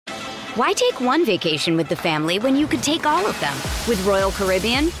Why take one vacation with the family when you could take all of them? With Royal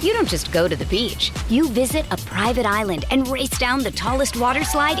Caribbean, you don't just go to the beach. You visit a private island and race down the tallest water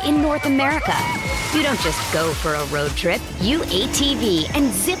slide in North America. You don't just go for a road trip. You ATV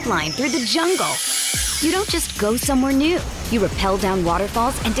and zip line through the jungle. You don't just go somewhere new. You rappel down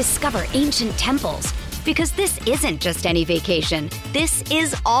waterfalls and discover ancient temples. Because this isn't just any vacation. This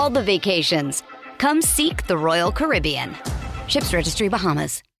is all the vacations. Come seek the Royal Caribbean. Ships Registry,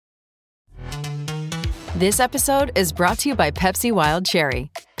 Bahamas. This episode is brought to you by Pepsi Wild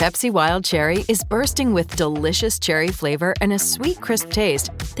Cherry. Pepsi Wild Cherry is bursting with delicious cherry flavor and a sweet, crisp taste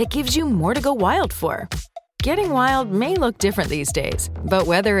that gives you more to go wild for. Getting wild may look different these days, but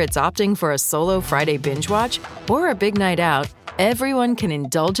whether it's opting for a solo Friday binge watch or a big night out, everyone can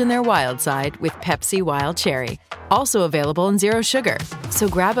indulge in their wild side with Pepsi Wild Cherry. Also available in Zero Sugar. So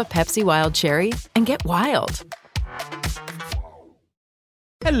grab a Pepsi Wild Cherry and get wild.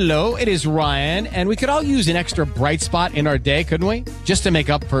 Hello, it is Ryan, and we could all use an extra bright spot in our day, couldn't we? Just to make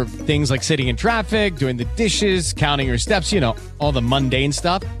up for things like sitting in traffic, doing the dishes, counting your steps, all the mundane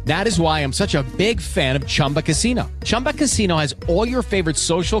stuff. That is why I'm such a big fan of Chumba Casino. Chumba Casino has all your favorite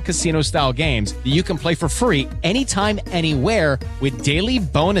social casino-style games that you can play for free anytime, anywhere with daily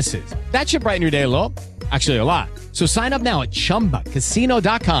bonuses. That should brighten your day a little. Actually, a lot. So sign up now at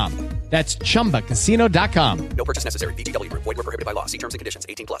ChumbaCasino.com. That's ChumbaCasino.com. No purchase necessary. VGW Group. Void where prohibited by law. See terms and conditions.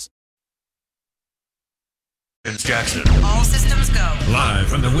 18+. It's Jackson. All systems go. Live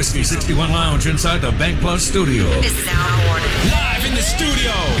from the Whiskey 61 Lounge inside the Bank Plus studio. This is Al Warner. Live in the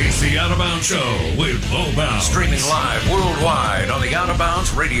studio. It's the Out of Bounds Show with Bo Bounds. Streaming live worldwide on the Out of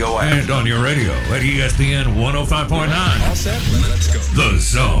Bounds radio app. And on your radio at ESPN 105.9. All set? Let's go. The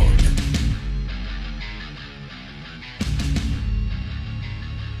Zone.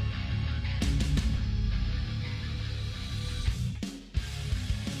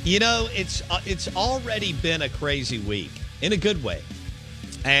 It's already been a crazy week in a good way.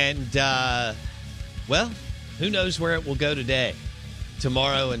 And, who knows where it will go today,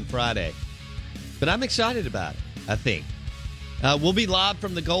 tomorrow and Friday. But I'm excited about it, I think. We'll be live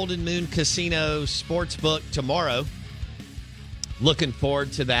from the Golden Moon Casino Sportsbook tomorrow. Looking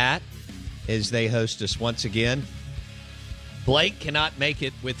forward to that as they host us once again. Blake cannot make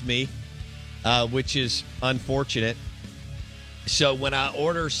it with me, which is unfortunate. So when I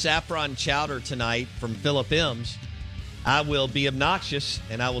order saffron chowder tonight from Philip M's, I will be obnoxious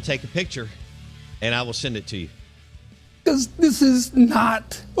and I will take a picture and I will send it to you. Because this is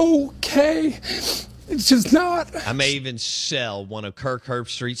not okay. It's just not. I may even sell one of Kirk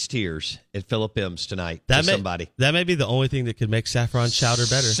Herbstreit's tears at Philip M's tonight to somebody. That may be the only thing that could make saffron chowder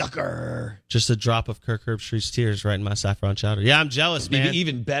better. Sucker. Just a drop of Kirk Herbstreit's tears right in my saffron chowder. Yeah, I'm jealous, man. Maybe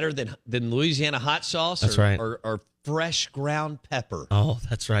even better than Louisiana hot sauce. That's right. Or fresh ground pepper. Oh,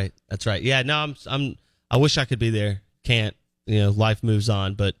 that's right. That's right. Yeah, no, I wish I could be there. Can't. Life moves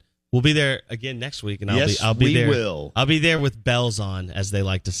on, but we'll be there again next week, and I'll be there. Will. I'll be there with bells on, as they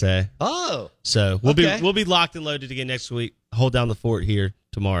like to say. Oh. So we'll be locked and loaded again next week. Hold down the fort here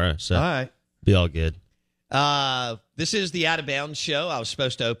tomorrow. So all right. Be all good. This is the Out of Bounds show. I was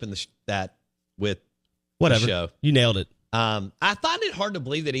supposed to open that with whatever the show. You nailed it. I find it hard to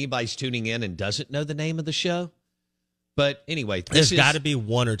believe that anybody's tuning in and doesn't know the name of the show. But anyway, there's got to be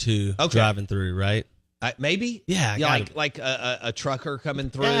one or two driving through, right? Maybe, yeah, like a trucker coming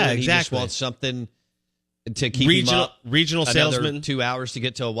through, yeah, and he just wants something to keep him up. Regional salesman, 2 hours to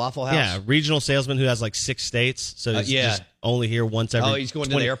get to a Waffle House. Yeah, regional salesman who has like 6 states, so he's just only here once every. Oh, he's going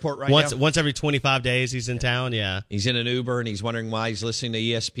to the airport right now. Once every 25 days, he's in town. Yeah, he's in an Uber and he's wondering why he's listening to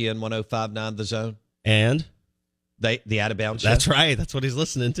ESPN 105.9 The Zone and the Out of Bounds show. That's right. That's what he's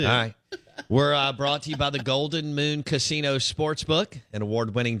listening to. All right. We're brought to you by the Golden Moon Casino Sportsbook and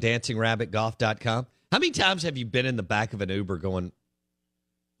award-winning DancingRabbitGolf.com. How many times have you been in the back of an Uber going,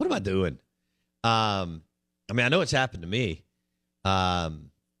 what am I doing? I know it's happened to me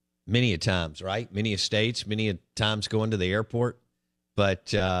many a times, right? Many a states, many a times going to the airport.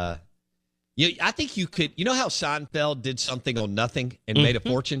 But I think you could, how Seinfeld did something on nothing and made a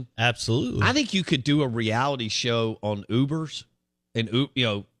fortune? Absolutely. I think you could do a reality show on Ubers and,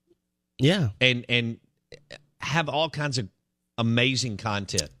 yeah, and have all kinds of amazing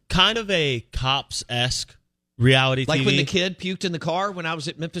content. Kind of a Cops-esque reality like TV. When the kid puked in the car when I was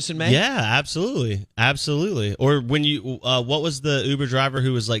at Memphis in May? Yeah, absolutely. Or when you, what was the Uber driver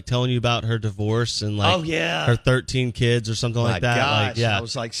who was like telling you about her divorce and like her 13 kids or something like that? Gosh, yeah. I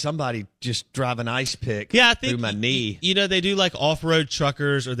was like, somebody just drive an ice pick I think, through my knee. They do like off-road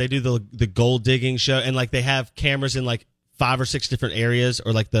truckers or they do the gold digging show and like they have cameras in like 5 or 6 different areas,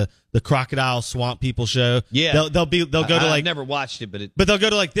 or like the Crocodile Swamp People show. Yeah. They'll go to like, I've never watched it, but they'll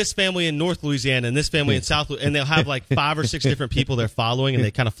go to like this family in North Louisiana and this family in South, and they'll have like 5 or 6 different people they're following, and they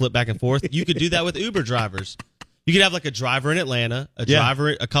kind of flip back and forth. You could do that with Uber drivers. You could have like a driver in Atlanta,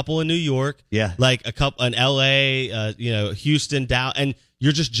 a couple in New York, like a couple in LA, Houston, Dallas, and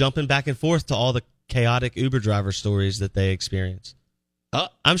you're just jumping back and forth to all the chaotic Uber driver stories that they experience.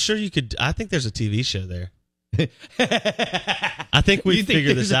 I'm sure you could. I think there's a TV show there. I think we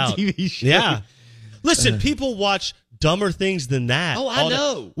figured this out. TV show? Yeah. Listen, people watch dumber things than that. Oh, I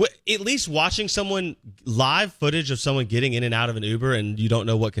know. At least watching someone live footage of someone getting in and out of an Uber and you don't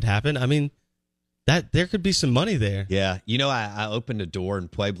know what could happen. I mean, that there could be some money there. Yeah. I opened a door in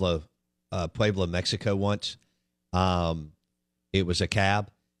Puebla, Mexico once. It was a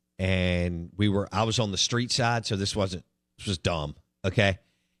cab, and I was on the street side, so this was dumb. Okay.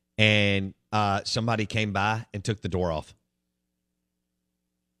 And somebody came by and took the door off.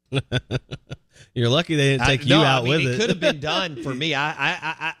 You're lucky they didn't take you out with it. It could have been done for me.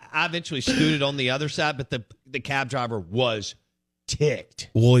 I eventually scooted on the other side, but the cab driver was ticked.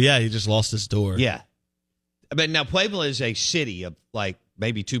 Well, yeah, he just lost his door. Yeah. But now Puebla is a city of like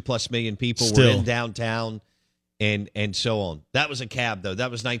maybe 2+ million people. Still. We're in downtown and so on. That was a cab, though.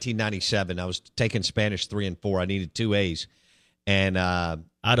 That was 1997. I was taking Spanish 3 and 4. I needed 2 A's. And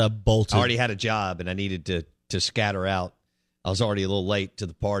I'd have bolted. I already had a job, and I needed to scatter out. I was already a little late to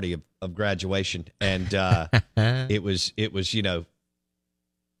the party of graduation, and it was it was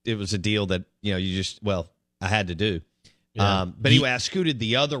a deal that I had to do. Yeah. But anyway, I scooted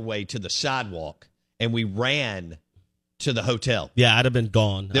the other way to the sidewalk, and we ran to the hotel. Yeah, I'd have been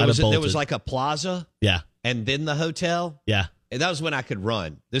gone. There was like a plaza. Yeah, and then the hotel. Yeah, and that was when I could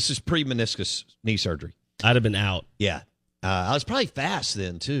run. This is pre-meniscus knee surgery. I'd have been out. Yeah. I was probably fast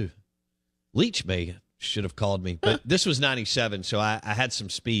then, too. Leach may should have called me. But this was 97, so I had some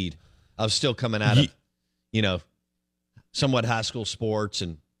speed. I was still coming out of, somewhat high school sports.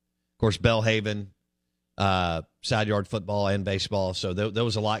 And, of course, Bellhaven, side yard football and baseball. So there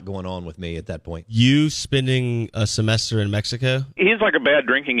was a lot going on with me at that point. You spending a semester in Mexico? He's like a bad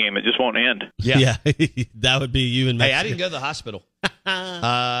drinking game. It just won't end. Yeah. That would be you in Mexico. Hey, I didn't go to the hospital.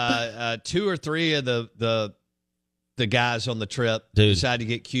 2 or 3 of the guys on the trip decided to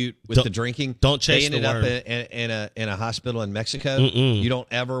get cute with the drinking. Don't chase the worm. They ended up in a hospital in Mexico. You don't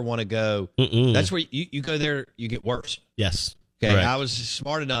ever want to go. That's where you go there, you get worse. Yes. Okay. Correct. I was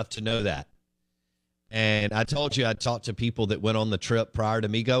smart enough to know that. And I told you I talked to people that went on the trip prior to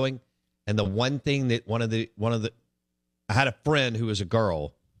me going. And the one thing that I had a friend who was a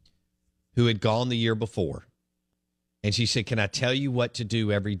girl who had gone the year before. And she said, "Can I tell you what to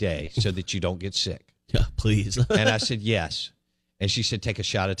do every day so that you don't get sick?" Yeah, please. And I said, yes. And she said, take a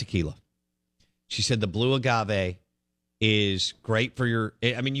shot of tequila. She said, the blue agave is great for you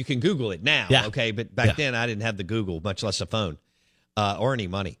can Google it now, okay? But back then, I didn't have the Google, much less a phone or any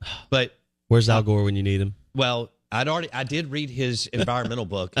money. But where's Al Gore when you need him? Well, I did read his environmental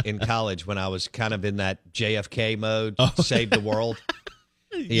book in college when I was kind of in that JFK mode, save the world.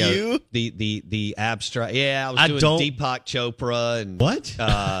 The abstract. Yeah, I was doing Deepak Chopra and what?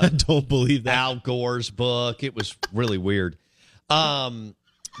 I don't believe that. Al Gore's book. It was really weird.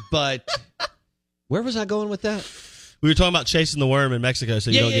 But where was I going with that? We were talking about chasing the worm in Mexico,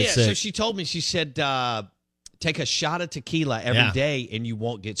 so you don't get sick. So she told me, she said, take a shot of tequila every day and you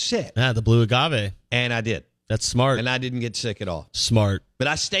won't get sick. Yeah, the blue agave. And I did. That's smart. And I didn't get sick at all. Smart. But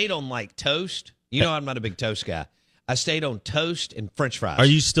I stayed on like toast. I'm not a big toast guy. I stayed on toast and French fries. Are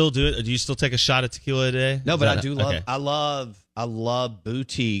you still doing? Do you still take a shot of tequila a day? No, but I do love. Okay. I love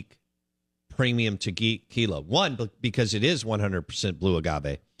boutique premium tequila. One, because it is 100% blue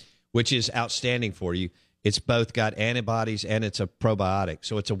agave, which is outstanding for you. It's both got antibodies and it's a probiotic,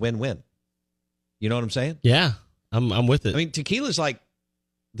 so it's a win-win. You know what I'm saying? Yeah, I'm with it. I mean, tequila's like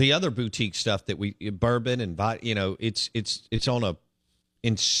the other boutique stuff that bourbon and it's on a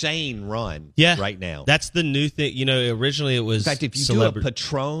insane run right now. That's the new thing. Originally it was. In fact, if you do a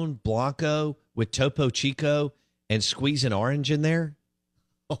Patron Blanco with Topo Chico and squeeze an orange in there,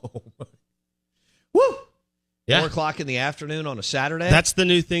 woo! Yeah. 4:00 in the afternoon on a Saturday. That's the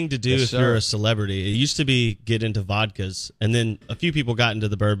new thing to do if you're a celebrity. It used to be get into vodkas, and then a few people got into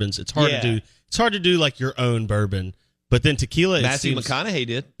the bourbons. It's hard to do. It's hard to do like your own bourbon. But then tequila, Matthew McConaughey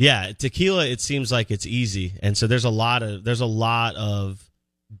did. Yeah, tequila. It seems like it's easy, and so there's a lot of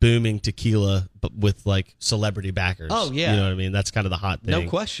booming tequila, but with like celebrity backers. Oh yeah, you know what I mean. That's kind of the hot thing. No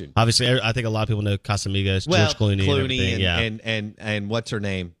question. Obviously, I think a lot of people know Casamigos, George Clooney, and what's her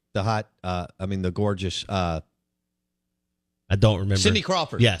name? The hot, the gorgeous. I don't remember. Cindy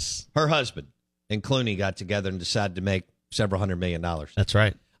Crawford. Yes, her husband and Clooney got together and decided to make several $100 million. That's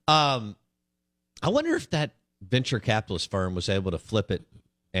right. I wonder if that venture capitalist firm was able to flip it,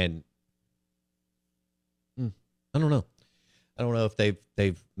 and I don't know. I don't know if they've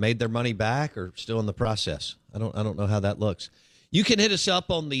made their money back or still in the process. I don't know how that looks. You can hit us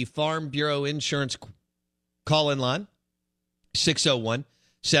up on the Farm Bureau Insurance call-in line,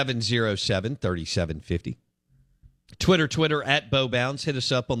 601-707-3750. Twitter at Bo Bounds. Hit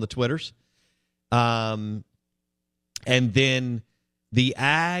us up on the Twitters. And then the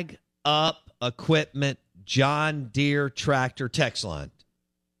Ag Up Equipment John Deere Tractor text line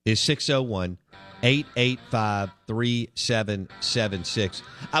is 601-885-3776.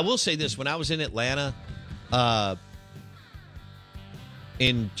 I will say this. When I was in Atlanta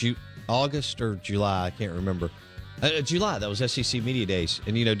in August or July, I can't remember. July, that was SEC Media Days.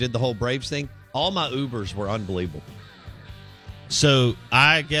 And, did the whole Braves thing. All my Ubers were unbelievable. So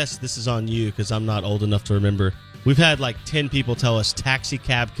I guess this is on you because I'm not old enough to remember. We've had like 10 people tell us Taxi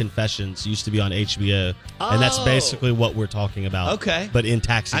Cab Confessions used to be on HBO. And that's basically what we're talking about. Okay. But in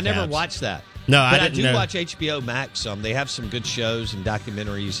taxi cabs. I never watched that. No, but I didn't do watch HBO Max some. They have some good shows and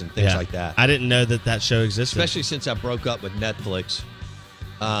documentaries and things like that. I didn't know that show existed. Especially since I broke up with Netflix.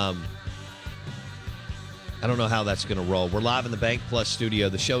 I don't know how that's going to roll. We're live in the Bank Plus studio.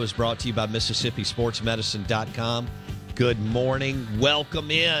 The show is brought to you by MississippiSportsMedicine.com. Good morning.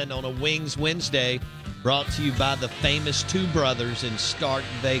 Welcome in on a Wings Wednesday. Brought to you by the famous Two Brothers in Start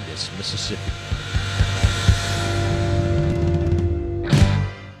Vegas, Mississippi.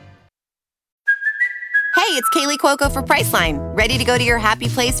 Hey, it's Kaylee Cuoco for Priceline. Ready to go to your happy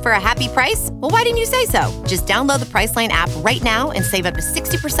place for a happy price? Well, why didn't you say so? Just download the Priceline app right now and save up to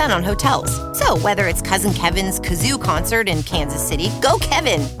 60% on hotels. So whether it's Cousin Kevin's Kazoo Concert in Kansas City, go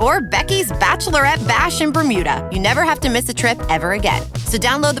Kevin, or Becky's Bachelorette Bash in Bermuda, you never have to miss a trip ever again. So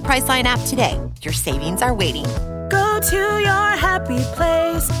download the Priceline app today. Your savings are waiting. Go to your happy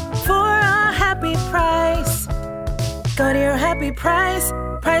place for a happy price. Go to your happy price,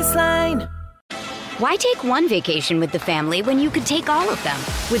 Priceline. Why take one vacation with the family when you could take all of them?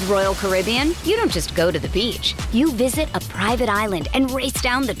 With Royal Caribbean, you don't just go to the beach. You visit a private island and race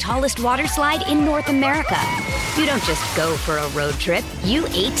down the tallest water slide in North America. You don't just go for a road trip. You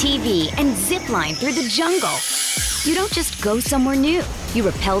ATV and zip line through the jungle. You don't just go somewhere new. You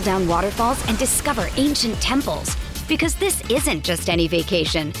rappel down waterfalls and discover ancient temples. Because this isn't just any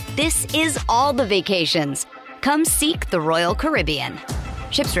vacation. This is all the vacations. Come seek the Royal Caribbean.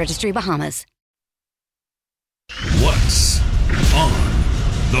 Ships Registry, Bahamas. What's on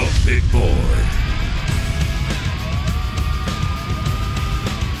the big board?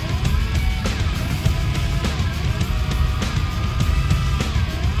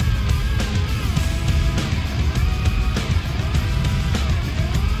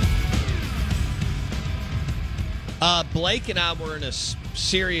 Blake and I were in a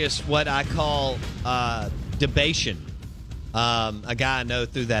serious, what I call, debation. A guy I know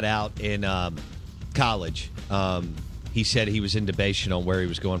threw that out in college. He said he was in debation on where he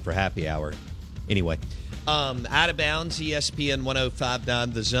was going for happy hour. Anyway, Out of Bounds, ESPN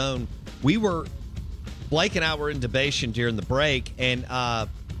 105.9 The Zone. Blake and I were in debation during the break, and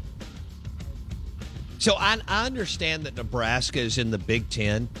so I understand that Nebraska is in the Big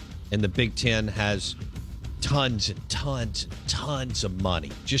Ten, and the Big Ten has tons and tons and tons of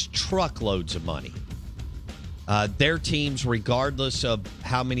money, just truckloads of money. Their teams, regardless of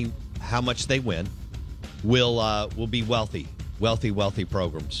how much they win, will be wealthy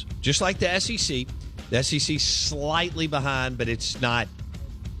programs, just like the SEC. The SEC's slightly behind, but it's not.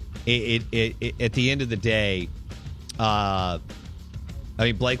 It at the end of the day, I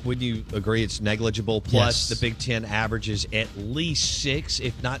mean, Blake, wouldn't you agree it's negligible? Plus, the Big Ten averages at least 6,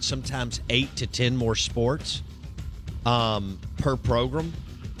 if not sometimes 8 to 10 more sports per program,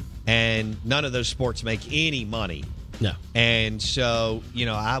 and none of those sports make any money. No, and so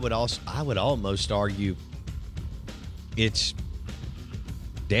I would almost argue it's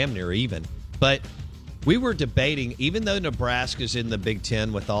damn near even. But we were debating, even though Nebraska's in the Big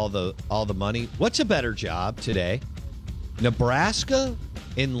Ten with all the money, what's a better job today? Nebraska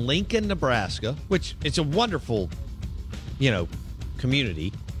in Lincoln, Nebraska, which it's a wonderful,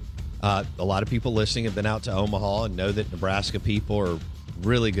 community. A lot of people listening have been out to Omaha and know that Nebraska people are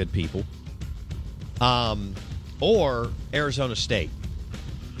really good people. Or Arizona State.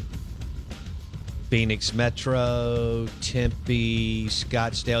 Phoenix Metro, Tempe,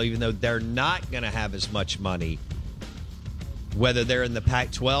 Scottsdale, even though they're not going to have as much money, whether they're in the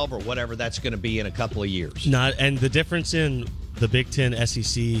Pac-12 or whatever that's going to be in a couple of years. And the difference in the Big Ten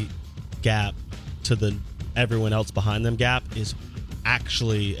SEC gap to the everyone else behind them gap is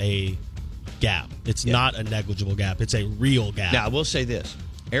actually a gap. It's not a negligible gap. It's a real gap. Now, I will say this.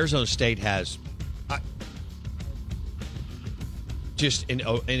 Arizona State has just an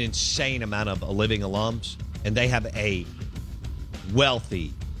insane amount of living alums, and they have a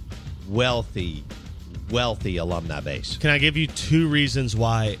wealthy alumni base. Can I give you 2 reasons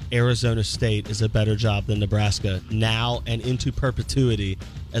why Arizona State is a better job than Nebraska now and into perpetuity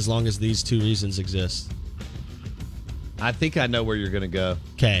as long as these 2 reasons exist? I think I know where you're going to go.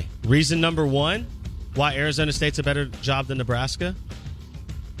 Okay. Reason number 1, why Arizona State's a better job than Nebraska?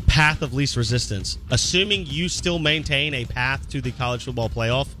 Path of least resistance. Assuming you still maintain a path to the college football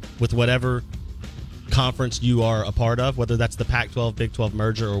playoff with whatever conference you are a part of, whether that's the Pac-12, Big 12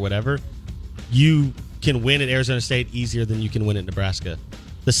 merger or whatever, you can win at Arizona State easier than you can win at Nebraska.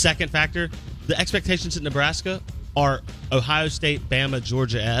 The second factor, the expectations at Nebraska are Ohio State, Bama,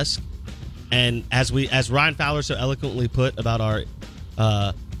 Georgia-esque. And as Ryan Fowler so eloquently put about our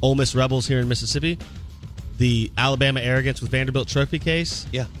Ole Miss Rebels here in Mississippi, the Alabama arrogance with Vanderbilt trophy case,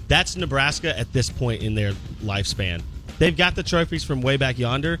 that's Nebraska at this point in their lifespan. They've got the trophies from way back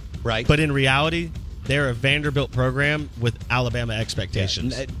yonder, right? But in reality, they're a Vanderbilt program with Alabama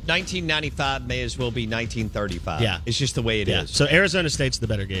expectations. 1995 may as well be 1935. Yeah. It's just the way it is. So Arizona State's the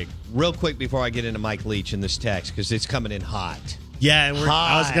better gig. Real quick before I get into Mike Leach in this text, because it's coming in hot. Yeah, and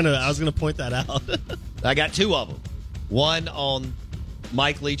I was gonna point that out. I got 2 of them. One on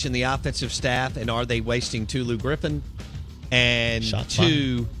Mike Leach and the offensive staff, and are they wasting Tulu Griffin? And Shots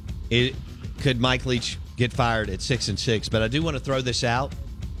 2, could Mike Leach get fired at 6-6? But I do want to throw this out.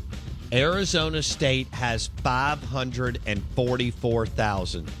 Arizona State has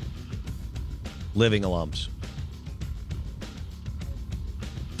 544,000 living alums.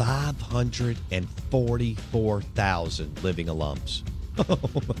 544,000 living alums. Oh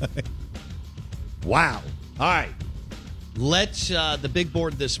my! Wow. All right. Let's. The big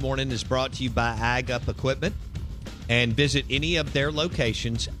board this morning is brought to you by Ag Up Equipment, and visit any of their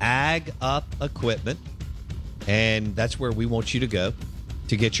locations. Ag Up Equipment, and that's where we want you to go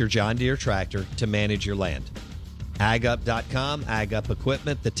to get your John Deere tractor to manage your land. AgUp.com. Ag Up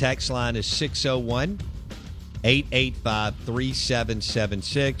Equipment. The text line is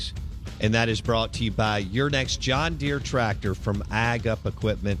 601-885-3776. And that is brought to you by your next John Deere tractor from Ag Up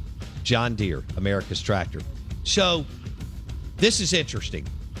Equipment. John Deere, America's tractor. So, this is interesting.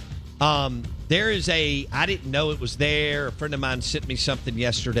 There is I didn't know it was there. A friend of mine sent me something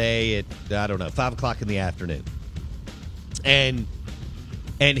yesterday at, 5 o'clock in the afternoon. And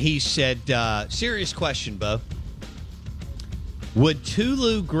he said, serious question, Bo. Would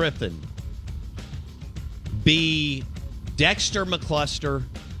Tulu Griffin be Dexter McCluster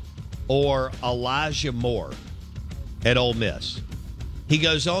or Elijah Moore at Ole Miss? He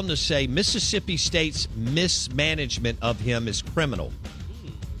goes on to say Mississippi State's mismanagement of him is criminal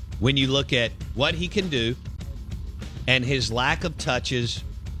when you look at what he can do and his lack of touches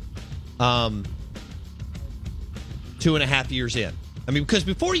 2.5 years in. I mean, because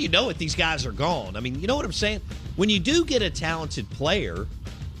before you know it, these guys are gone. I mean, you know what I'm saying? When you do get a talented player,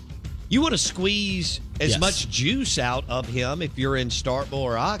 you want to squeeze as much juice out of him if you're in Starkville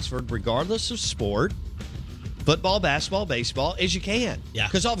or Oxford, regardless of sport, football, basketball, baseball, as you can. Yeah.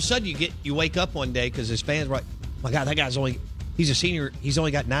 Because all of a sudden you wake up one day because his fans are like, my God, that guy's he's a senior. He's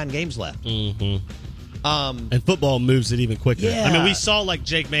only got 9 games left. Mm-hmm. And football moves it even quicker. Yeah. I mean, we saw like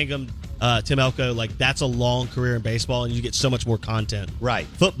Jake Mangum, Tim Elko, like that's a long career in baseball, and you get so much more content. Right.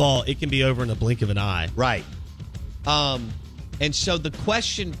 Football, it can be over in a blink of an eye. Right. And so the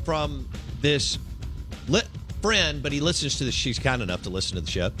question from this friend, but he listens to she's kind enough to listen to the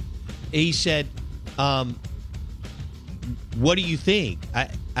show. He said, what do you think?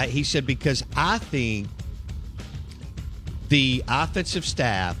 He said, because I think the offensive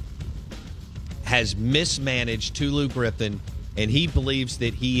staff has mismanaged Tulu Griffin, and he believes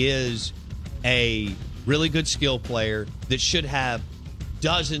that he is a really good skill player that should have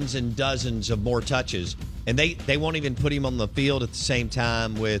dozens and dozens of more touches. And they won't even put him on the field at the same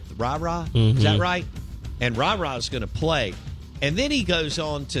time with Ra-Ra. Mm-hmm. Is that right? And Ra-Ra is going to play. And then he goes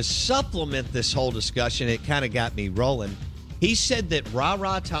on to supplement this whole discussion. It kind of got me rolling. He said that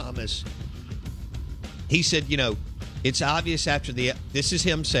Ra-Ra Thomas, he said, it's obvious after this is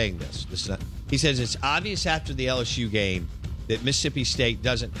him saying this. He says it's obvious after the LSU game that Mississippi State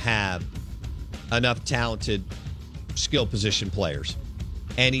doesn't have enough talented skill position players.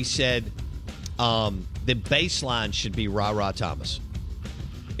 And he said the baseline should be Ra-Ra Thomas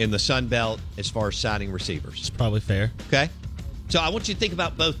in the Sun Belt as far as signing receivers. It's probably fair. Okay? So I want you to think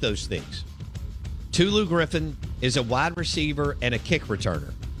about both those things. Tulu Griffin is a wide receiver and a kick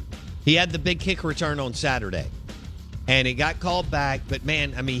returner. He had the big kick return on Saturday. and it got called back. But,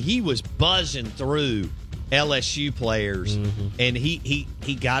 man, I mean, he was buzzing through LSU players, and he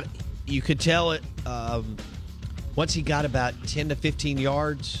got – you could tell it once he got about 10 to 15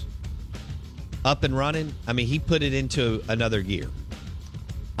 yards up and running, I mean, he put it into another gear.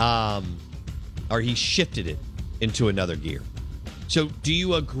 Or he shifted it into another gear. So do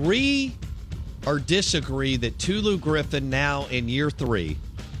you agree or disagree that Tulu Griffin now in year 3,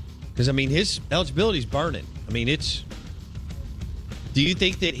 because, I mean, his eligibility's burning. I mean, it's – do you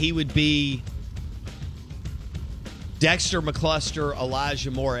think that he would be Dexter McCluster,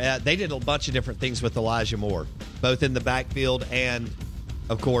 Elijah Moore? They did a bunch of different things with Elijah Moore, both in the backfield and,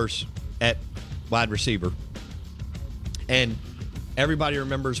 of course, at wide receiver. And everybody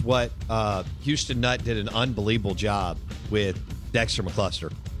remembers what Houston Nutt did an unbelievable job with Dexter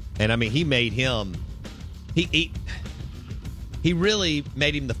McCluster. And, I mean, he made him he really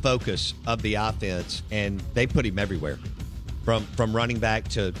made him the focus of the offense, and they put him everywhere, from running back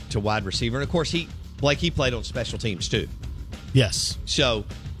to wide receiver. And, of course, he played on special teams too. Yes. So,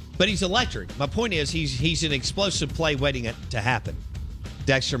 but he's electric. My point is he's an explosive play waiting to happen.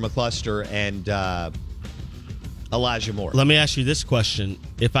 Dexter McCluster and Elijah Moore. Let me ask you this question.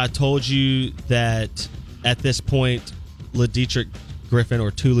 If I told you that at this point, LaDietrich Griffin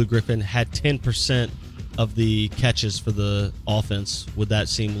or Tulu Griffin had 10% of the catches for the offense, would that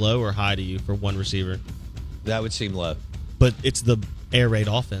seem low or high to you for one receiver? That would seem low. But it's the air raid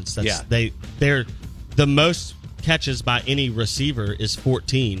offense. They're the most catches by any receiver is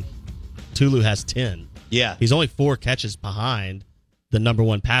 14. Tulu has 10. Yeah. He's only 4 catches behind the number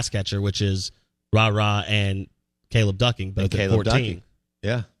one pass catcher, which is Ra and Caleb Ducking, both at 14. Ducking.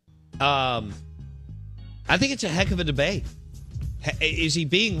 Yeah. I think it's a heck of a debate. Is he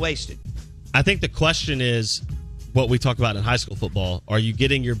being wasted? I think the question is what we talk about in high school football. Are you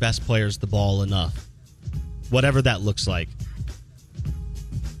getting your best players the ball enough? Whatever that looks like.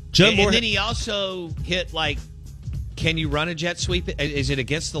 And then he also hit, can you run a jet sweep? Is it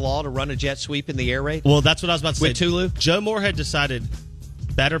against the law to run a jet sweep in the air raid? Well, that's what I was about to say. With Tulu? Joe Moorhead decided,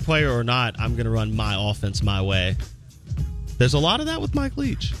 better player or not, I'm going to run my offense my way. There's a lot of that with Mike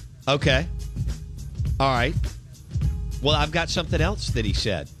Leach. Okay. All right. Well, I've got something else that he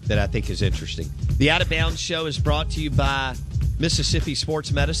said that I think is interesting. The Out of Bounds Show is brought to you by Mississippi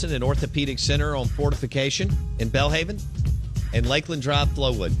Sports Medicine and Orthopedic Center on Fortification in Belhaven and Lakeland Drive,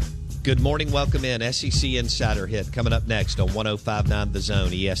 Flowood. Good morning. Welcome in. SEC Insider Hit coming up next on 105.9 The Zone,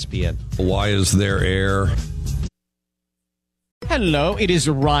 ESPN. Why is there air? Hello, it is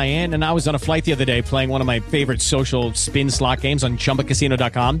Ryan, and I was on a flight the other day playing one of my favorite social spin slot games on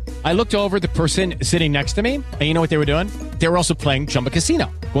ChumbaCasino.com. I looked over at the person sitting next to me, and you know what they were doing? They were also playing Chumba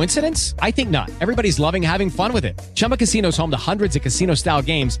Casino. Coincidence? I think not. Everybody's loving having fun with it. Chumba Casino is home to hundreds of casino-style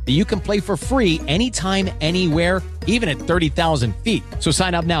games that you can play for free anytime, anywhere, even at 30,000 feet. So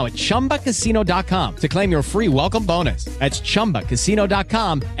sign up now at ChumbaCasino.com to claim your free welcome bonus. That's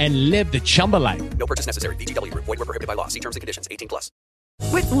ChumbaCasino.com and live the Chumba life. No purchase necessary. VGW. Void where prohibited by law. See terms and conditions. 18+.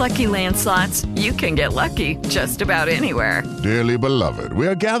 With Lucky Land Slots, you can get lucky just about anywhere. Dearly beloved, we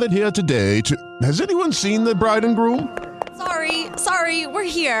are gathered here today to... Has anyone seen the bride and groom? Sorry, we're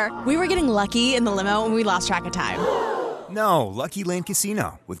here. We were getting lucky in the limo and we lost track of time. No, Lucky Land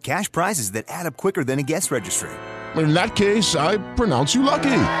Casino, with cash prizes that add up quicker than a guest registry. In that case, I pronounce you lucky.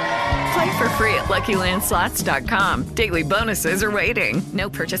 Play for free at LuckyLandSlots.com. Daily bonuses are waiting. No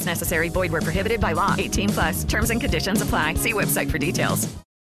purchase necessary. Void where prohibited by law. 18+. Terms and conditions apply. See website for details.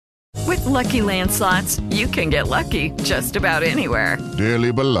 With Lucky Land Slots, you can get lucky just about anywhere.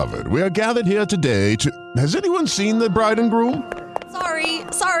 Dearly beloved, we are gathered here today to... Has anyone seen the bride and groom?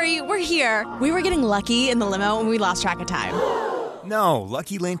 Sorry, we're here. We were getting lucky in the limo and we lost track of time. No,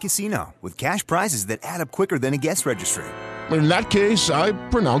 Lucky Land Casino, with cash prizes that add up quicker than a guest registry. In that case, I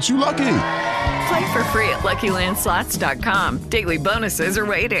pronounce you lucky. Play for free at LuckyLandSlots.com. Daily bonuses are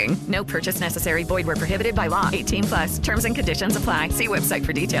waiting. No purchase necessary. Void where prohibited by law. 18+. Terms and conditions apply. See website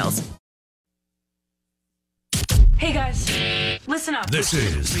for details. Hey guys, listen up. This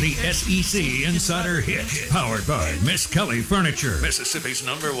is the SEC Insider Hit, powered by Miss Kelly Furniture, Mississippi's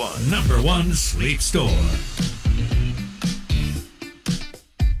number one sleep store.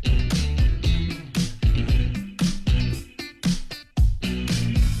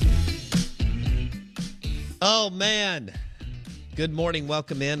 Oh, man. Good morning.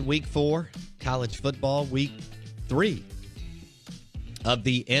 Welcome in. Week 4, college football, week 3 of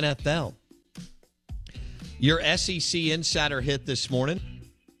the NFL. Your SEC Insider Hit this morning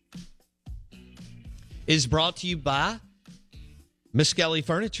is brought to you by Miskelly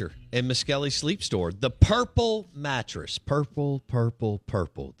Furniture and Miskelly Sleep Store. The purple mattress. Purple.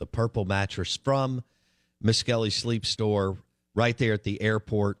 The purple mattress from Miskelly Sleep Store right there at the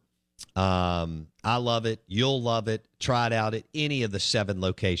airport. I love it. You'll love it. Try it out at any of the 7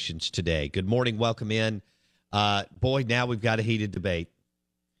 locations today. Good morning. Welcome in. Boy, now we've got a heated debate.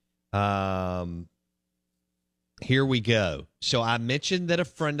 Here we go. So I mentioned that a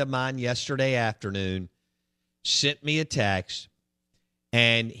friend of mine yesterday afternoon sent me a text,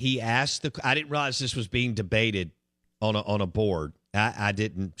 and he asked I didn't realize this was being debated on a board. I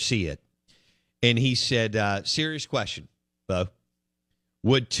didn't see it. And he said, serious question, Bo.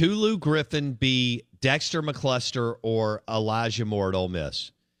 Would Tulu Griffin be Dexter McCluster or Elijah Moore at Ole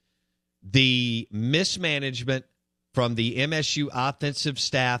Miss? The mismanagement from the MSU offensive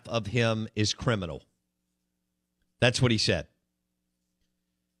staff of him is criminal. That's what he said.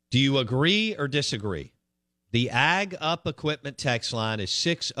 Do you agree or disagree? The Ag Up Equipment text line is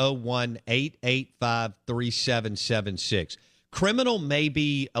 601-885-3776. Criminal may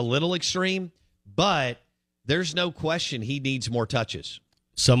be a little extreme, but there's no question he needs more touches.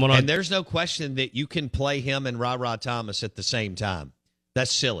 And there's no question that you can play him and Ra Thomas at the same time.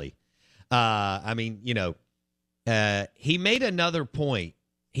 That's silly. I mean, you know, he made another point.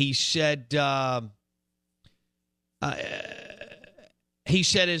 He said, as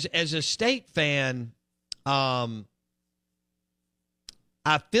a State fan, I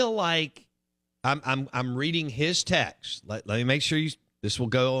feel like I'm reading his text. Let me make sure this will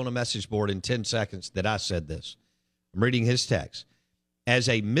go on a message board in 10 seconds that I said this. I'm reading his text. As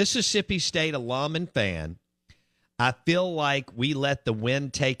a Mississippi State alum and fan, I feel like we let the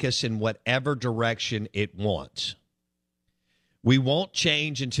wind take us in whatever direction it wants. We won't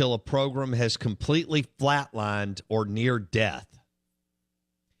change until a program has completely flatlined or near death.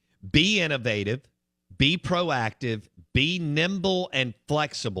 Be innovative, be proactive, be nimble and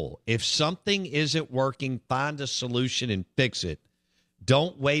flexible. If something isn't working, find a solution and fix it.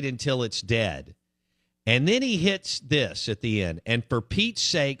 Don't wait until it's dead. And then he hits this at the end. And for Pete's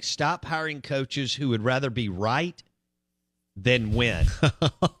sake, stop hiring coaches who would rather be right than win.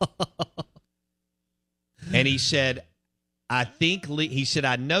 And he said, I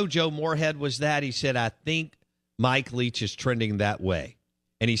know Joe Moorhead was that. He said, I think Mike Leach is trending that way.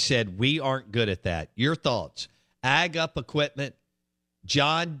 And he said, we aren't good at that. Your thoughts? Ag Up Equipment,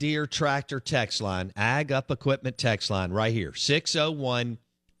 John Deere Tractor text line, Ag Up Equipment text line right here,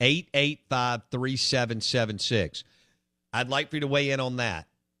 601-885-3776. I'd like for you to weigh in on that.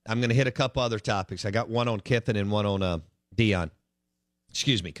 I'm going to hit a couple other topics. I got one on Kiffin and one on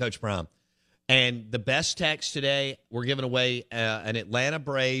Coach Prime. And the best text today, we're giving away an Atlanta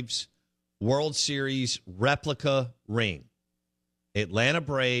Braves World Series replica ring. Atlanta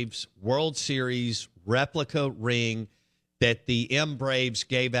Braves World Series replica ring that the M Braves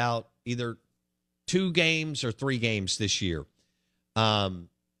gave out either 2 games or 3 games this year.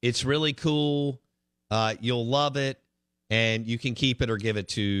 It's really cool. You'll love it, and you can keep it or give it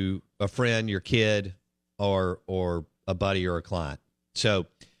to a friend, your kid, or a buddy or a client. So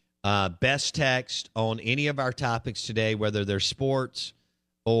best text on any of our topics today, whether they're sports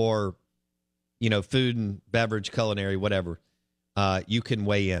or, food and beverage, culinary, whatever, you can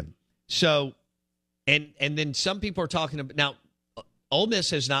weigh in. So, and then some people are talking about, now, Ole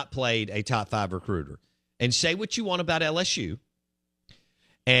Miss has not played a top 5 recruiter. And say what you want about LSU.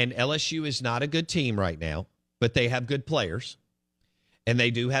 And LSU is not a good team right now, but they have good players. And they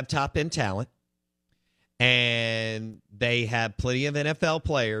do have top-end talent. And they have plenty of NFL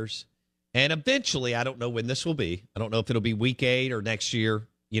players. And eventually, I don't know when this will be. I don't know if it'll be week 8 or next year,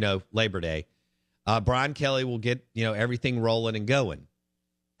 Labor Day. Brian Kelly will get, everything rolling and going.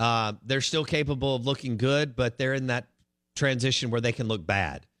 They're still capable of looking good, but they're in that transition where they can look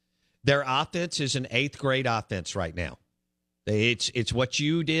bad. Their offense is an 8th grade offense right now. It's what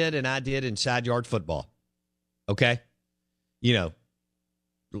you did and I did in side yard football. Okay?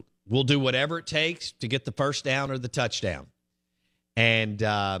 We'll do whatever it takes to get the first down or the touchdown. And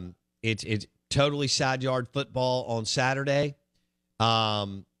it's totally side yard football on Saturday.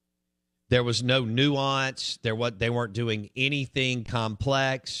 There was no nuance. They weren't doing anything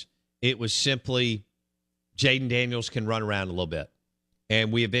complex. It was simply Jaden Daniels can run around a little bit.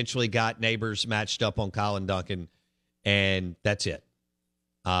 And we eventually got Neighbors matched up on Colin Duncan, and that's it.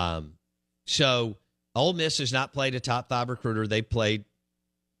 So Ole Miss has not played a top 5 recruiter. They played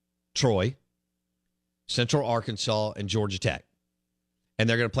Troy, Central Arkansas, and Georgia Tech. And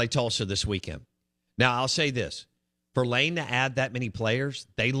they're going to play Tulsa this weekend. Now, I'll say this. For Lane to add that many players,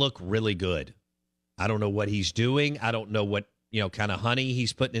 they look really good. I don't know what he's doing. I don't know what, kind of honey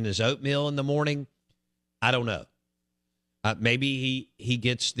he's putting in his oatmeal in the morning. I don't know. Maybe he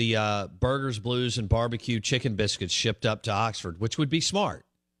gets the burgers, blues, and barbecue chicken biscuits shipped up to Oxford, which would be smart.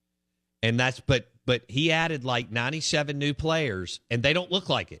 And but but he added like 97 new players, and they don't look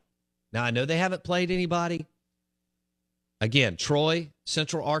like it. Now, I know they haven't played anybody. Again, Troy,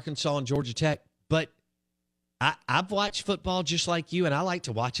 Central Arkansas, and Georgia Tech. But I've watched football just like you, and I like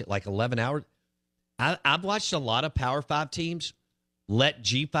to watch it like 11 hours. I've watched a lot of Power 5 teams let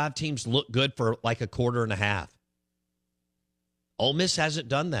G5 teams look good for like a quarter and a half. Ole Miss hasn't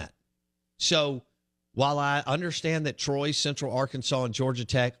done that. So while I understand that Troy, Central Arkansas, and Georgia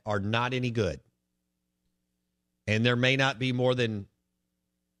Tech are not any good, and there may not be more than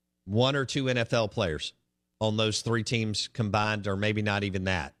one or two NFL players on those three teams combined, or maybe not even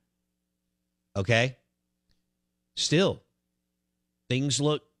that. Okay? Still, things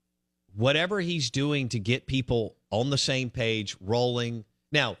look, whatever he's doing to get people on the same page, rolling.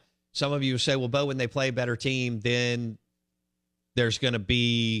 Now, some of you say, well, Bo, when they play a better team, then there's going to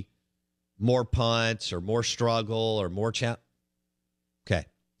be more punts or more struggle or more challenge. Okay.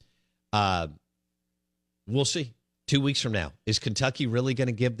 We'll see. 2 weeks from now, is Kentucky really going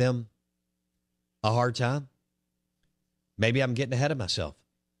to give them a hard time? Maybe I'm getting ahead of myself.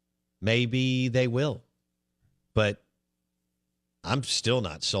 Maybe they will. But I'm still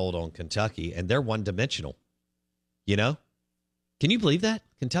not sold on Kentucky, and they're one-dimensional. You know? Can you believe that?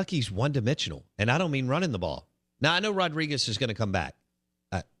 Kentucky's one-dimensional, and I don't mean running the ball. Now, I know Rodriguez is going to come back,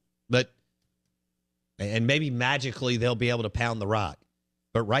 and maybe magically they'll be able to pound the rock.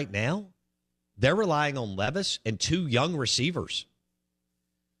 But right now, they're relying on Levis and two young receivers.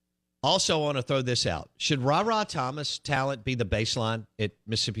 Also, I want to throw this out. Should Ra Thomas talent be the baseline at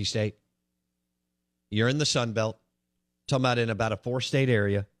Mississippi State? You're in the Sun Belt. Talking about in about a 4-state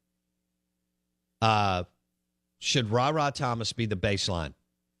area. Should Ra Thomas be the baseline?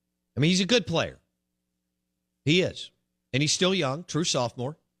 I mean, he's a good player. He is. And he's still young, true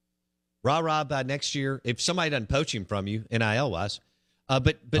sophomore. Ra by next year, if somebody doesn't poach him from you, NIL-wise.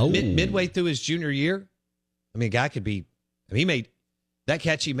 But midway through his junior year, I mean, a guy could be, I mean, he made that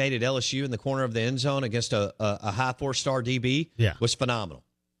catch he made at LSU in the corner of the end zone against a high 4-star DB was phenomenal.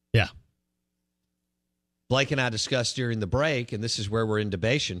 Yeah. Blake and I discussed during the break, and this is where we're in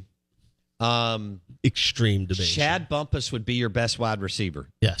debation. Extreme debate. Chad Bumpus would be your best wide receiver.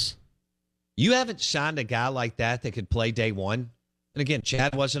 Yes. You haven't signed a guy like that could play day one. And again,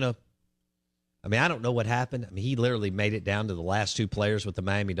 Chad wasn't I mean, I don't know what happened. I mean, he literally made it down to the last two players with the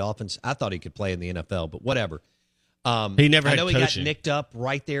Miami Dolphins. I thought he could play in the NFL, but whatever. He never had I know coaching. He got nicked up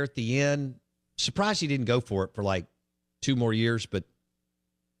right there at the end. Surprised he didn't go for it for like 2 more years, but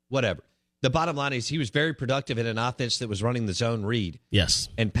whatever. The bottom line is he was very productive in an offense that was running the zone read. Yes.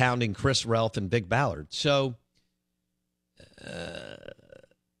 And pounding Chris Relf and Big Ballard. So,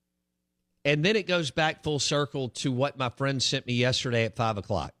 and then it goes back full circle to what my friend sent me yesterday at 5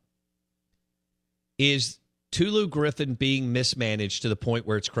 o'clock. Is Tulu Griffin being mismanaged to the point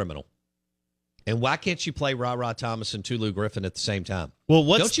where it's criminal? And why can't you play Ra Thomas and Tulu Griffin at the same time? Well,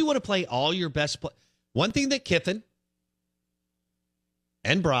 don't you want to play all your best one thing that Kiffin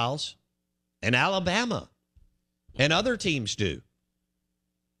and Briles and Alabama and other teams do.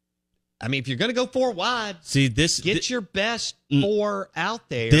 I mean, if you're going to go 4 wide, get your best 4 out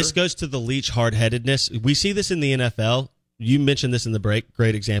there. This goes to the Leach hard-headedness. We see this in the NFL. You mentioned this in the break.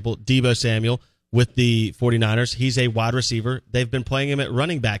 Great example. Deebo Samuel with the 49ers. He's a wide receiver. They've been playing him at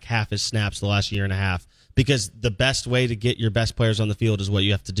running back half his snaps the last year and a half because the best way to get your best players on the field is what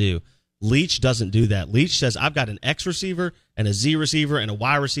you have to do. Leach doesn't do that. Leach says, I've got an X receiver and a Z receiver and a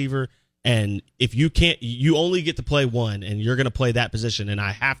Y receiver, and if you can't, you only get to play one, and you're going to play that position, and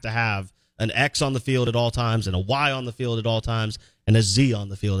I have to have an X on the field at all times and a Y on the field at all times and a Z on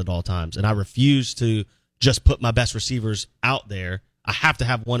the field at all times, and I refuse to just put my best receivers out there. I have to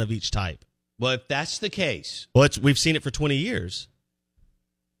have one of each type. Well, if that's the case... Well, we've seen it for 20 years.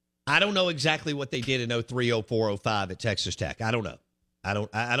 I don't know exactly what they did in 03, 04, 05 at Texas Tech. I don't know.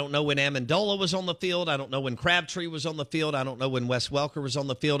 I don't know when Amendola was on the field. I don't know when Crabtree was on the field. I don't know when Wes Welker was on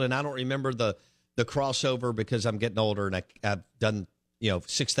the field. And I don't remember the crossover because I'm getting older and I've done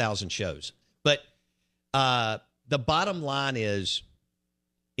 6,000 shows. But the bottom line is,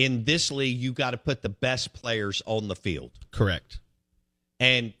 in this league, you got to put the best players on the field. Correct.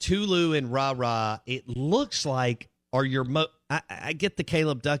 And Tulu and Ra, it looks like are your I get the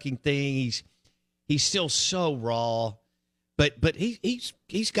Caleb Ducking thing. He's still so raw, but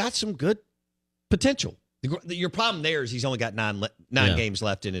he's got some good potential. Your problem there is he's only got nine games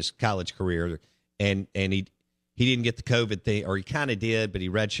left in his college career, and he didn't get the COVID thing, or he kind of did, but he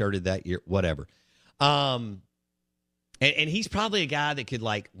redshirted that year. Whatever. And he's probably a guy that could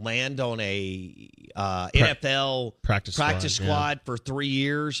land on a NFL practice squad for 3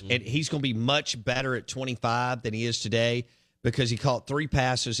 years, and he's going to be much better at 25 than he is today. because he caught 3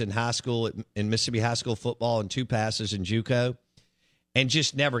 passes in high school, in Mississippi high school football, and 2 passes in JUCO, and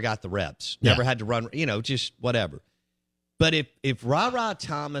just never got the reps. Never had to run, just whatever. But if Ra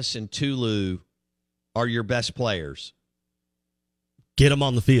Thomas and Tulu are your best players, get them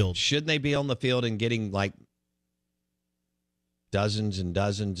on the field. Shouldn't they be on the field and getting like dozens and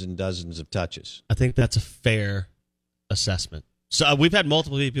dozens and dozens of touches? I think that's a fair assessment. So we've had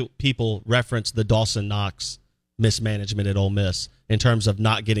multiple people reference the Dawson Knox mismanagement at Ole Miss in terms of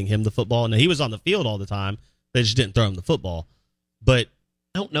not getting him the football. Now, he was on the field all the time. They just didn't throw him the football. But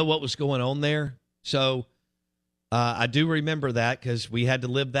I don't know what was going on there. So I do remember that because we had to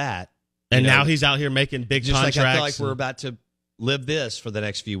live that. And now he's out here making big contracts. Like I feel like we're about to live this for the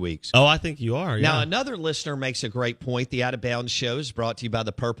next few weeks. Oh, I think you are. Yeah. Now, another listener makes a great point. The Out of Bounds show is brought to you by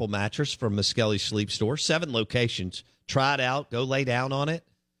the Purple Mattress from Muskelly Sleep Store. 7 locations. Try it out. Go lay down on it.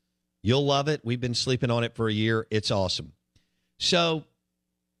 You'll love it. We've been sleeping on it for a year. It's awesome. So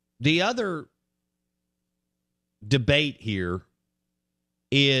the other debate here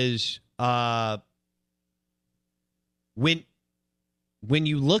is when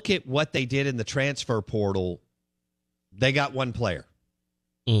you look at what they did in the transfer portal, they got one player,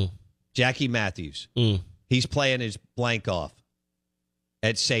 Jackie Matthews. He's playing his blank off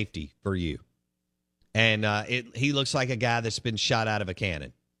at safety for you. And he looks like a guy that's been shot out of a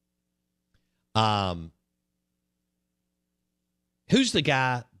cannon. Who's the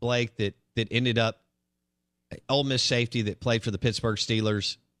guy, Blake, that ended up Ole Miss safety that played for the Pittsburgh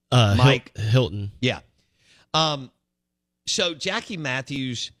Steelers? Mike Hilton. Yeah. So Jackie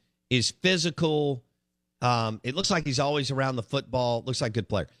Matthews is physical. It looks like he's always around the football. Looks like a good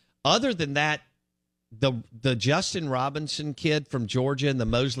player. Other than that, the Justin Robinson kid from Georgia and the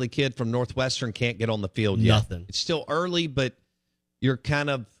Mosley kid from Northwestern can't get on the field yet. Nothing. It's still early, but you're kind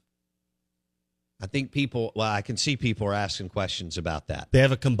of, I think I can see people are asking questions about that. They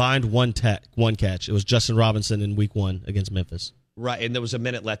have a combined one catch. It was Justin Robinson in week 1 against Memphis. Right, and there was a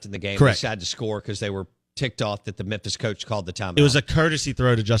minute left in the game. Correct. They decided to score because they were ticked off that the Memphis coach called the timeout. It was a courtesy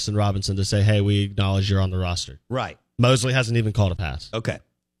throw to Justin Robinson to say, hey, we acknowledge you're on the roster. Right. Mosley hasn't even called a pass. Okay.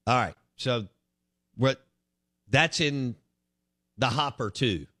 All right. So that's in the hopper,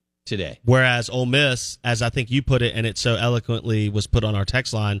 too, today. Whereas Ole Miss, as I think you put it, and it so eloquently was put on our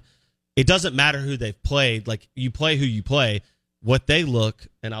text line, it doesn't matter who they've played. Like, you play who you play. What they look,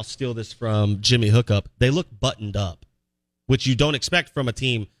 and I'll steal this from Jimmy Hookup, they look buttoned up, which you don't expect from a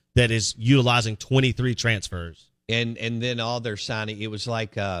team that is utilizing 23 transfers. And then all their signing, it was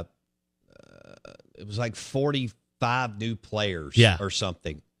like 45 new players or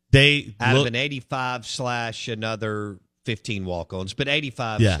something. They out of an 85 / another 15 walk-ons, but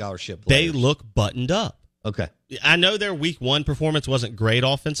 85 scholarship players. They look buttoned up. Okay. I know their week 1 performance wasn't great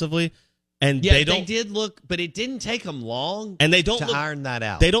offensively, and they did look, but it didn't take them long and they don't to iron that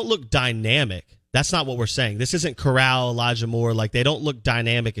out. They don't look dynamic. That's not what we're saying. This isn't Corral, Elijah Moore. Like, they don't look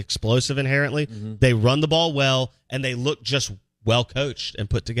dynamic, explosive inherently. Mm-hmm. They run the ball well, and they look just well coached and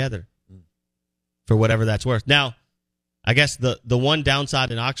put together for whatever that's worth. Now, I guess the one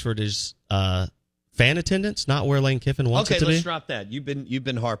downside in Oxford is fan attendance, not where Lane Kiffin wants it to be. Okay, let's drop that. You've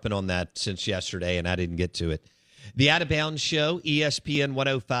been harping on that since yesterday, and I didn't get to it. The Out of Bounds Show, ESPN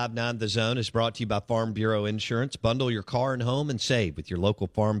 105.9 The Zone, is brought to you by Farm Bureau Insurance. Bundle your car and home and save with your local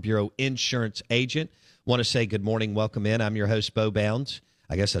Farm Bureau Insurance agent. Want to say good morning, welcome in. I'm your host, Bo Bounds.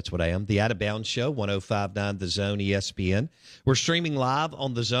 I guess that's what I am. The Out of Bounds Show, 105.9 The Zone, ESPN. We're streaming live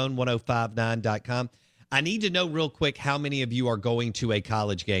on thezone1059.com. I need to know real quick how many of you are going to a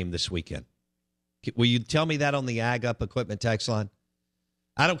college game this weekend. Will you tell me that on the Ag Up Equipment text line?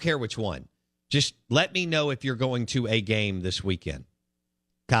 I don't care which one. Just let me know if you're going to a game this weekend.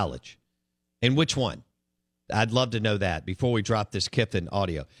 College. And which one? I'd love to know that before we drop this Kiffin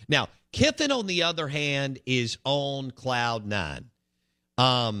audio. Now, Kiffin, on the other hand, is on cloud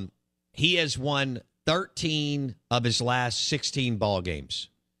 9. He has won 13 of his last 16 ball games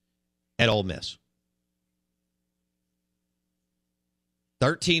at Ole Miss.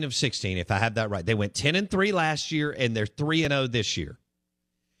 13 of 16, if I have that right. They went 10-3 last year, and they're 3-0 this year.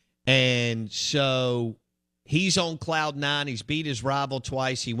 And so he's on cloud 9. He's beat his rival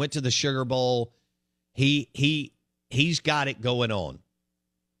twice. He went to the Sugar Bowl. He's got it going on.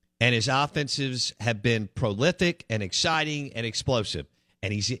 And his offensives have been prolific and exciting and explosive.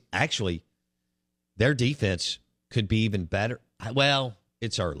 And he's actually, their defense could be even better. Well,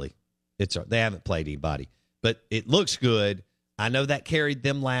 it's early. They haven't played anybody. But it looks good. I know that carried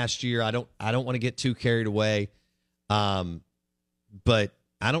them last year. I don't want to get too carried away. But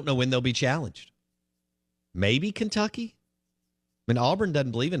I don't know when they'll be challenged. Maybe Kentucky? I mean, Auburn doesn't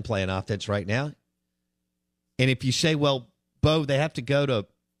believe in playing offense right now. And if you say, well, Bo, they have to go to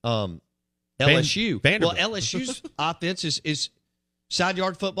LSU. Vanderbilt. Well, LSU's offense is side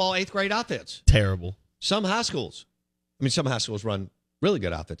yard football, 8th grade offense. Terrible. Some high schools run really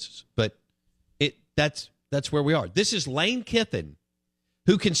good offenses, but that's where we are. This is Lane Kiffin,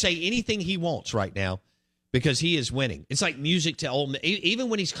 who can say anything he wants right now because he is winning. It's like music to Ole Miss. Even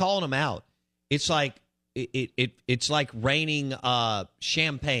when he's calling them out, it's like it's like raining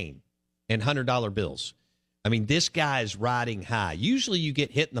champagne and $100 bills. I mean, this guy is riding high. Usually you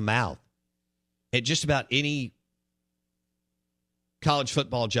get hit in the mouth at just about any college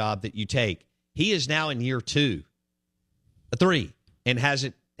football job that you take. He is now in year 3, and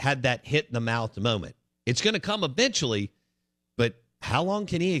hasn't had that hit in the mouth moment. It's going to come eventually, but how long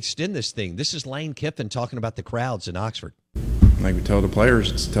can he extend this thing? This is Lane Kiffin talking about the crowds in Oxford. Like we tell the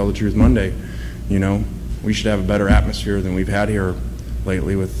players, it's Tell the Truth Monday. You know, we should have a better atmosphere than we've had here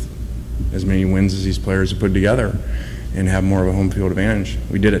lately with as many wins as these players have put together and have more of a home field advantage.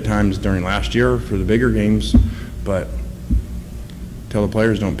 We did at times during last year for the bigger games, but tell the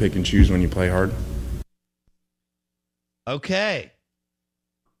players don't pick and choose when you play hard. Okay.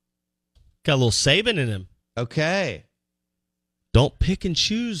 Got a little Saban in him. Okay. Don't pick and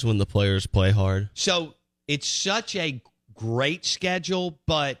choose when the players play hard. So it's such a great schedule,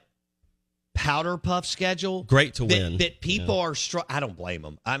 but powder puff schedule. Great to win. That people are I don't blame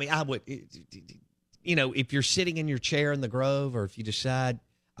them. I mean, I would, if you're sitting in your chair in the Grove, or if you decide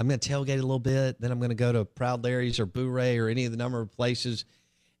I'm going to tailgate a little bit, then I'm going to go to Proud Larry's or Boo-Ray or any of the number of places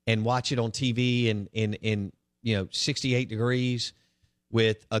and watch it on TV in 68 degrees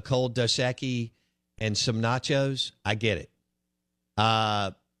with a cold Dos Equis and some nachos, I get it.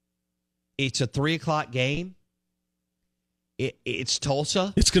 It's a 3:00 game. It's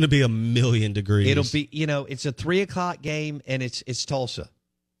Tulsa. It's going to be 1,000,000 degrees. It'll be, it's a 3:00 game, and it's Tulsa.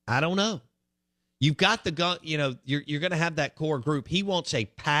 I don't know. You've got the gun. You're going to have that core group. He wants a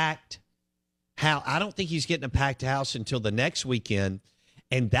packed house. I don't think he's getting a packed house until the next weekend,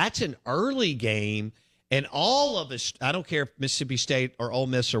 and that's an early game. And all of us, I don't care if Mississippi State or Ole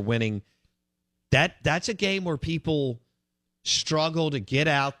Miss are winning. That's a game where people struggle to get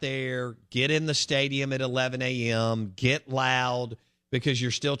out there, get in the stadium at 11 a.m., get loud, because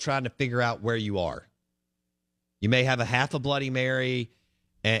you're still trying to figure out where you are. You may have a half a Bloody Mary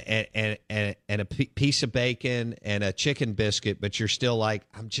and a piece of bacon and a chicken biscuit, but you're still like,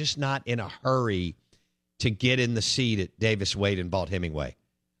 I'm just not in a hurry to get in the seat at Davis Wade and Balt Hemingway.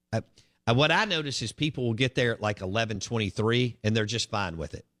 What I notice is people will get there at like 11:23, and they're just fine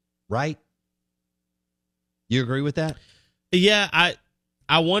with it, right? You agree with that? Yeah,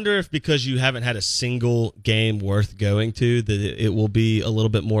 I wonder if because you haven't had a single game worth going to, that it will be a little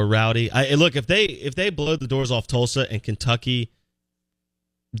bit more rowdy. Look, if they blow the doors off Tulsa and Kentucky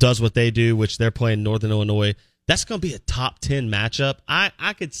does what they do, which they're playing Northern Illinois, that's going to be a top 10 matchup.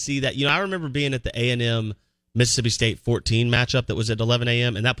 I could see that. I remember being at the A&M Mississippi State 14 matchup that was at 11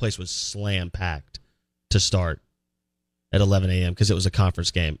 a.m., and that place was slam-packed to start at 11 a.m. because it was a conference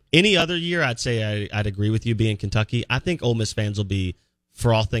game. Any other year, I'd say I'd agree with you being Kentucky. I think Ole Miss fans will be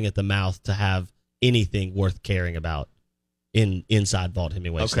frothing at the mouth to have anything worth caring about inside Vaught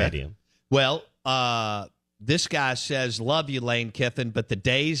Hemingway Stadium. Well, this guy says, love you, Lane Kiffin, but the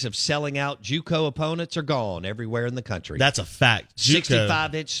days of selling out JUCO opponents are gone everywhere in the country. That's a fact.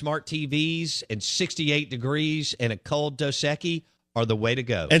 65-inch smart TVs and 68 degrees and a cold Dos Equis are the way to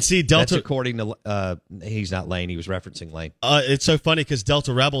go. And see, Delta... That's according to... he's not Lane. He was referencing Lane. It's so funny because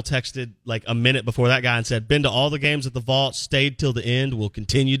Delta Rebel texted like a minute before that guy and said, been to all the games at the Vault, stayed till the end, will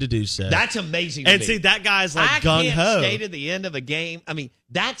continue to do so. That's amazing to me. See, that guy's like gung-ho. I can't stay to the end of a game. I mean,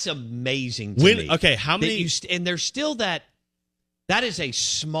 that's amazing to me. Okay, how many... and there's still that is a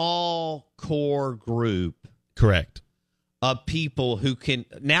small core group. Correct. Of people who can...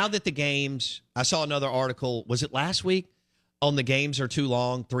 Now that the games... I saw another article, was it last week? On the games are too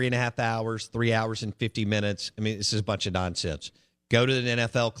long, 3.5 hours, 3 hours and 50 minutes. I mean, this is a bunch of nonsense. Go to the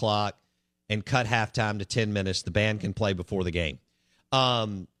NFL clock and cut halftime to 10 minutes. The band can play before the game.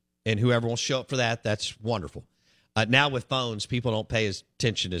 And whoever will show up for that, that's wonderful. Now with phones, people don't pay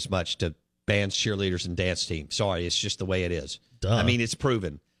attention as much to bands, cheerleaders, and dance teams. Sorry, it's just the way it is. Duh. I mean, it's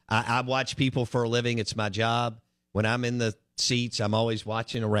proven. I watch people for a living. It's my job. When I'm in the seats, I'm always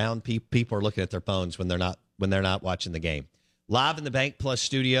watching around. People are looking at their phones when they're not watching the game. Live in the Bank Plus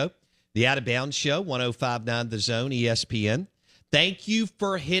studio, the Out of Bounds Show, 105.9 The Zone, ESPN. Thank you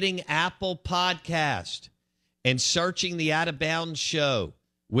for hitting Apple Podcast and searching the Out of Bounds Show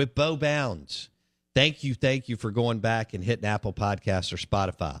with Bo Bounds. Thank you for going back and hitting Apple Podcasts or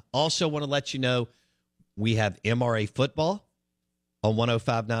Spotify. Also want to let you know we have MRA football on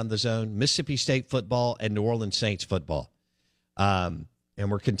 105.9 The Zone, Mississippi State football, and New Orleans Saints football. And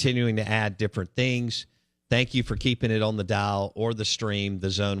we're continuing to add different things. Thank you for keeping it on the dial or the stream,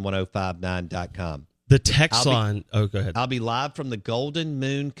 thezone1059.com. The text line. Oh, go ahead. I'll be live from the Golden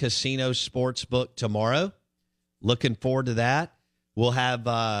Moon Casino Sportsbook tomorrow. Looking forward to that. We'll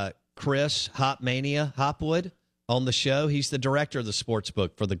have Chris Hopmania Hopwood on the show. He's the director of the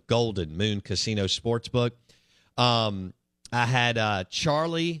sportsbook for the Golden Moon Casino Sportsbook. I had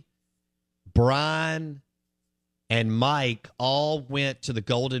Charlie, Brian, and Mike all went to the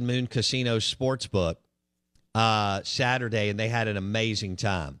Golden Moon Casino Sportsbook Saturday, and they had an amazing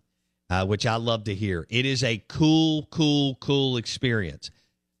time, which I love to hear. It is a cool experience.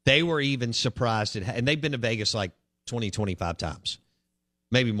 They were even surprised and they've been to Vegas like 20, 25 times,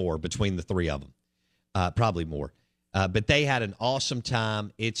 maybe more between the three of them, probably more. But they had an awesome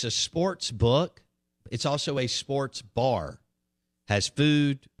time. It's a sports book. It's also a sports bar. Has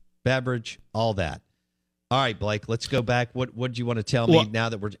food, beverage, all that. All right, Blake, let's go back. What do you want to tell me now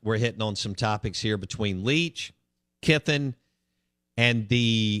that we're hitting on some topics here between Leach, Kiffin, and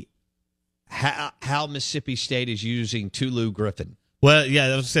the how Mississippi State is using Tulu Griffin? Well, yeah, I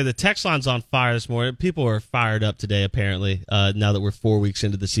was going to say the text line's on fire this morning. People are fired up today, apparently, now that we're 4 weeks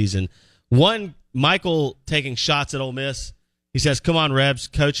into the season. One, Michael taking shots at Ole Miss. He says, come on, Rebs.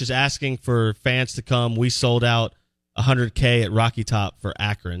 Coach is asking for fans to come. We sold out $100K at Rocky Top for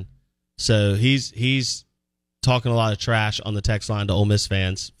Akron. So he's talking a lot of trash on the text line to Ole Miss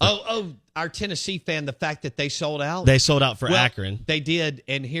fans. Oh, our Tennessee fan, the fact that they sold out? They sold out for Akron. They did,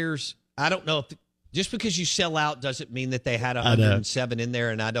 and I don't know if just because you sell out doesn't mean that they had 107 in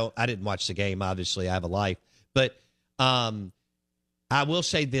there, and I didn't watch the game, obviously. I have a life. But I will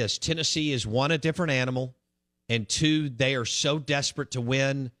say this, Tennessee is, one, a different animal, and two, they are so desperate to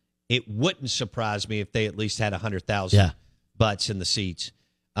win, it wouldn't surprise me if they at least had 100,000 butts in the seats.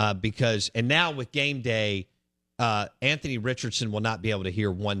 Because now with game day, Anthony Richardson will not be able to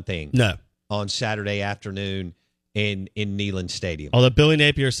hear one thing on Saturday afternoon in Neyland Stadium. Although Billy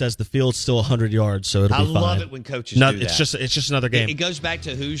Napier says the field's still 100 yards, so it'll be fine. I love it when coaches do that. It's just another game. It goes back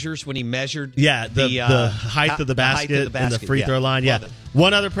to Hoosiers when he measured the height of the basket and the free throw line. Yeah.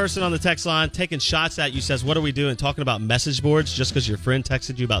 One other person on the text line taking shots at you says, what are we doing? Talking about message boards just because your friend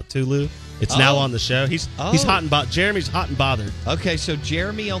texted you about Tulu. It's now on the show. He's hot and bothered. Jeremy's hot and bothered. Okay, so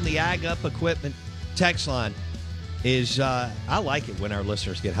Jeremy on the Ag Up Equipment text line is, I like it when our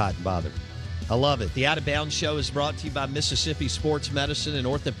listeners get hot and bothered. I love it. The Out of Bounds Show is brought to you by Mississippi Sports Medicine and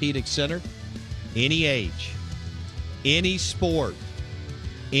Orthopedic Center. Any age, any sport,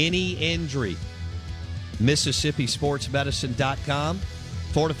 any injury. MississippiSportsMedicine.com.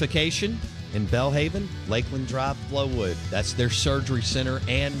 Fortification in Belhaven, Lakeland Drive, Flowood. That's their surgery center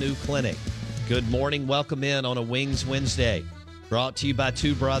and new clinic. Good morning. Welcome in on a Wings Wednesday. Brought to you by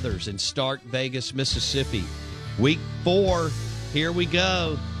Two Brothers in Stark Vegas, Mississippi. Week 4. Here we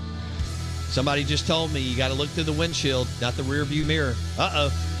go. Somebody just told me you got to look through the windshield, not the rear view mirror.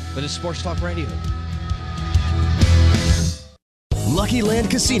 But it's Sports Talk Radio. Lucky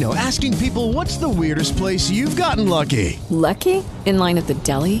Land Casino, asking people, what's the weirdest place you've gotten lucky? Lucky? In line at the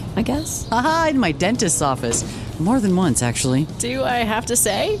deli, I guess? Aha, in my dentist's office. More than once, actually. Do I have to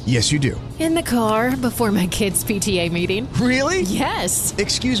say? Yes, you do. In the car before my kids' PTA meeting. Really? Yes.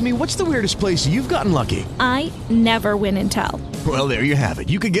 Excuse me, what's the weirdest place you've gotten lucky? I never win and tell. Well, there you have it.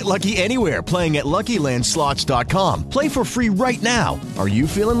 You can get lucky anywhere, playing at LuckyLandSlots.com. Play for free right now. Are you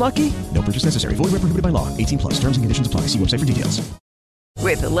feeling lucky? No purchase necessary. Void where prohibited by law. 18+. Terms and conditions apply. See website for details.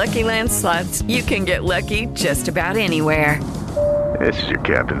 With the Lucky Land Slots, you can get lucky just about anywhere. This is your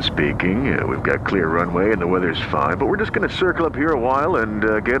captain speaking. We've got clear runway and the weather's fine, but we're just going to circle up here a while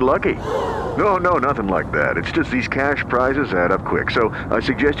and get lucky. No, nothing like that. It's just these cash prizes add up quick. So I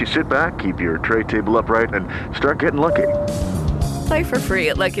suggest you sit back, keep your tray table upright, and start getting lucky. Play for free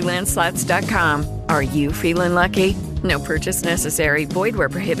at LuckyLandSlots.com. Are you feeling lucky? No purchase necessary. Void where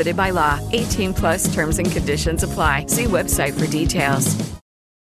prohibited by law. 18+ terms and conditions apply. See website for details.